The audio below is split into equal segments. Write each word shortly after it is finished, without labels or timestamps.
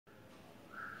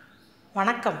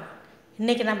வணக்கம்.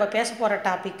 இன்றைக்கி நம்ம பேச போகிற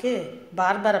டாப்பிக்கு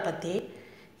பார்பரை பற்றி.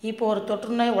 இப்போ ஒரு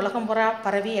தொற்றுநோய் உலகம் பூரா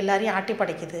பரவி எல்லாரையும் ஆட்டி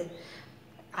படைக்குது.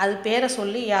 அது பேரை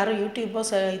சொல்லி யாரும் யூடியூப்போ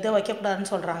இதை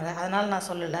வைக்கக்கூடாதுன்னு சொல்கிறாங்க. அதனால் நான்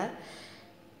சொல்லலை.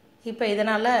 இப்போ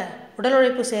இதனால் உடல்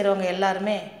உழைப்பு செய்கிறவங்க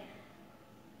எல்லாருமே,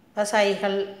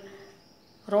 விவசாயிகள்,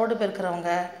 ரோடு பெருக்கிறவங்க,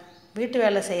 வீட்டு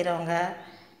வேலை செய்கிறவங்க,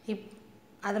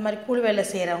 அது மாதிரி கூலி வேலை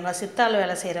செய்கிறவங்க, சித்தாள்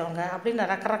வேலை செய்கிறவங்க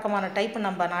அப்படின்னு ரக்கரக்கமான டைப்பு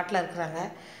நம்ம நாட்டில் இருக்கிறாங்க.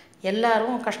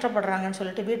 எல்லோரும் கஷ்டப்படுறாங்கன்னு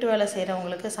சொல்லிட்டு வீட்டு வேலை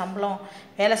செய்கிறவங்களுக்கு சம்பளம்,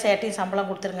 வேலை செய்யாட்டியும் சம்பளம்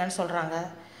கொடுத்துருங்கன்னு சொல்கிறாங்க.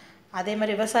 அதே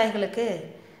மாதிரி விவசாயிகளுக்கு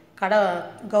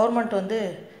கவர்மெண்ட்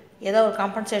ஏதோ ஒரு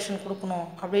காம்பன்சேஷன் கொடுக்கணும்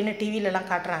அப்படின்னு டிவிலெலாம்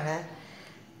காட்டுறாங்க.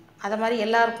 அதை மாதிரி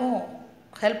எல்லாருக்கும்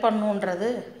ஹெல்ப் பண்ணணுன்றது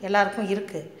எல்லாருக்கும்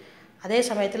இருக்குது. அதே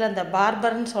சமயத்தில் இந்த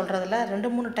பார்பர்னு சொல்கிறதுல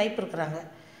 2-3 டைப் இருக்கிறாங்க.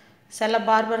 சில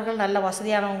பார்பர்கள் நல்ல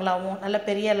வசதியானவங்களாகவும் நல்ல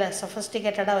பெரிய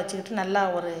சொஃபஸ்டிகேட்டடாக வச்சுக்கிட்டு நல்லா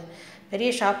ஒரு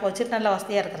பெரிய ஷாப் வச்சுட்டு நல்லா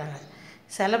வசதியாக இருக்கிறாங்க.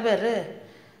 சில பேர்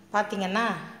பார்த்திங்கன்னா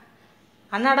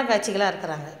அன்னாடங்காட்சிகளாக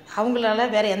இருக்கிறாங்க. அவங்களால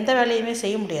வேறு எந்த வேலையுமே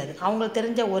செய்ய முடியாது. அவங்களுக்கு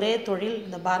தெரிஞ்ச ஒரே தொழில்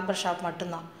இந்த பார்பர் ஷாப்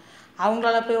மட்டும்தான்.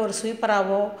 அவங்களால போய் ஒரு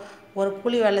ஸ்வீப்பராகவோ, ஒரு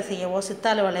கூலி வேலை செய்யவோ,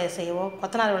 சித்தாள் வேலையை செய்யவோ,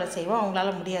 கொத்தனார் வேலை செய்யவோ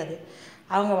அவங்களால முடியாது.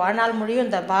 அவங்க வாழ்நாள் முடியும்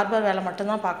இந்த பார்பர் வேலை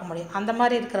மட்டும்தான் பார்க்க முடியும். அந்த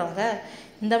மாதிரி இருக்கிறவங்க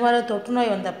இந்த மாதிரி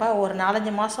தொற்றுநோய் வந்தப்போ ஒரு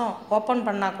 4-5 மாதம் ஓப்பன்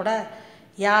பண்ணால் கூட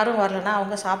யாரும் வரலைன்னா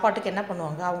அவங்க சாப்பாட்டுக்கு என்ன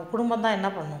பண்ணுவாங்க? அவங்க குடும்பம் தான்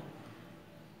என்ன பண்ணும்?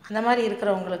 அந்த மாதிரி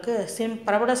இருக்கிறவங்களுக்கு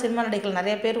பிரபல சினிமா நடிகர்கள்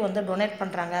நிறைய பேர் டொனேட்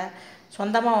பண்ணுறாங்க,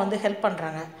 சொந்தமாக ஹெல்ப்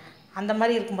பண்ணுறாங்க. அந்த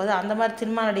மாதிரி இருக்கும்போது அந்த மாதிரி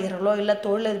சினிமா நடிகர்களோ இல்லை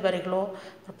தொழிலதிபர்களோ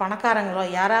ஒரு பணக்காரங்களோ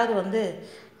யாராவது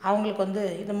அவங்களுக்கு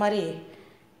இது மாதிரி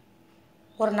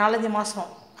ஒரு 4-5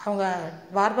 மாதம் அவங்க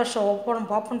பார்பர் ஷோ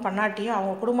ஓப்பன் பண்ணாட்டியும்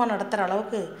அவங்க குடும்பம் நடத்துகிற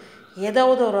அளவுக்கு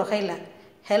ஏதாவது ஒரு வகையில்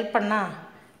ஹெல்ப்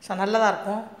பண்ணால் நல்லதாக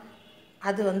இருக்கும்.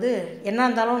 அது என்ன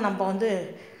இருந்தாலும் நம்ம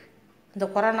இந்த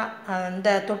கொரோனா இந்த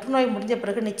தொற்றுநோய் முடிஞ்ச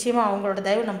பிறகு நிச்சயமாக அவங்களோட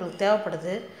தயவு நம்மளுக்கு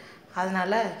தேவைப்படுது.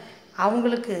 அதனால்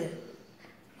அவங்களுக்கு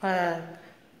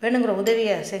வேணுங்கிற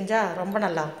உதவியை செஞ்சால் ரொம்ப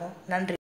நல்லாயிருக்கும். நன்றி.